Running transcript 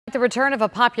The return of a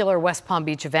popular West Palm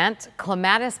Beach event,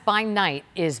 Clematis by Night,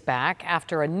 is back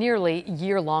after a nearly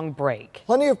year-long break.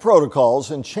 Plenty of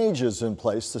protocols and changes in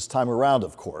place this time around,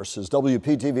 of course. As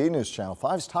WPTV News Channel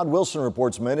 5's Todd Wilson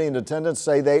reports, many in attendance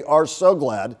say they are so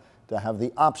glad to have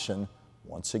the option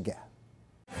once again.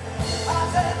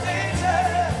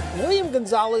 William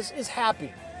Gonzalez is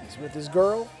happy. He's with his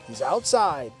girl, he's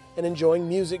outside, and enjoying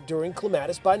music during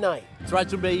Clematis by Night. Try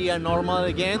to be normal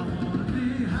again.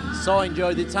 So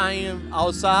enjoy the time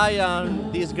outside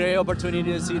and this great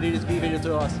opportunity to see this video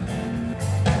to us.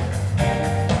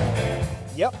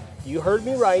 Yep, you heard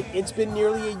me right. It's been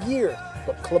nearly a year,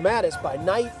 but Clematis by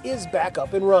Night is back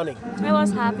up and running. I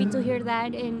was happy to hear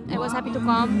that, and I was happy to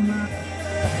come.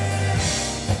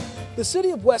 The city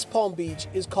of West Palm Beach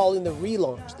is calling the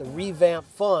relaunch the Revamp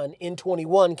Fun in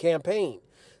 21 campaign.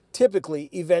 Typically,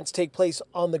 events take place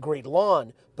on the Great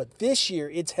Lawn, but this year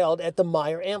it's held at the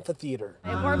Meyer Amphitheater.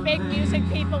 And we're big music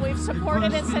people. We've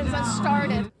supported it since it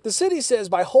started. The city says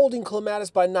by holding Clematis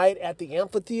by Night at the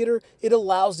amphitheater, it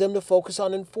allows them to focus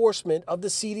on enforcement of the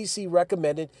CDC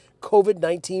recommended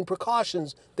COVID-19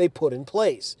 precautions they put in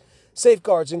place.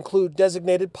 Safeguards include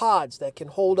designated pods that can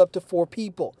hold up to 4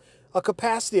 people, a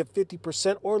capacity of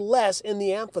 50% or less in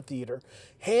the amphitheater,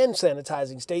 hand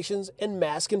sanitizing stations, and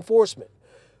mask enforcement.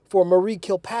 For Marie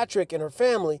Kilpatrick and her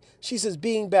family, she says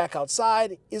being back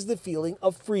outside is the feeling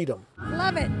of freedom.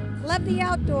 Love it. Love the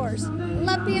outdoors.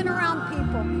 Love being around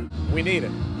people. We need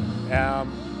it.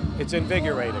 It's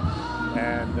invigorating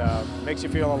and makes you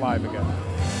feel alive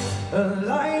again.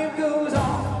 Life goes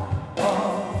on.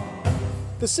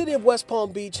 The city of West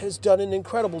Palm Beach has done an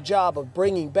incredible job of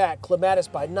bringing back Clematis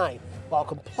by Night while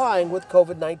complying with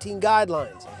COVID-19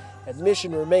 guidelines.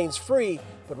 Admission remains free,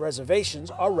 but reservations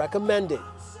are recommended.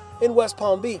 In West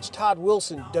Palm Beach, Todd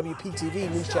Wilson, WPTV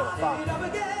News Channel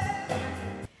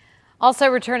 5. Also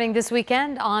returning this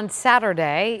weekend on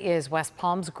Saturday is West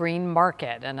Palm's Green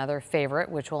Market, another favorite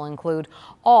which will include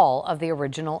all of the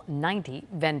original 90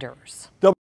 vendors.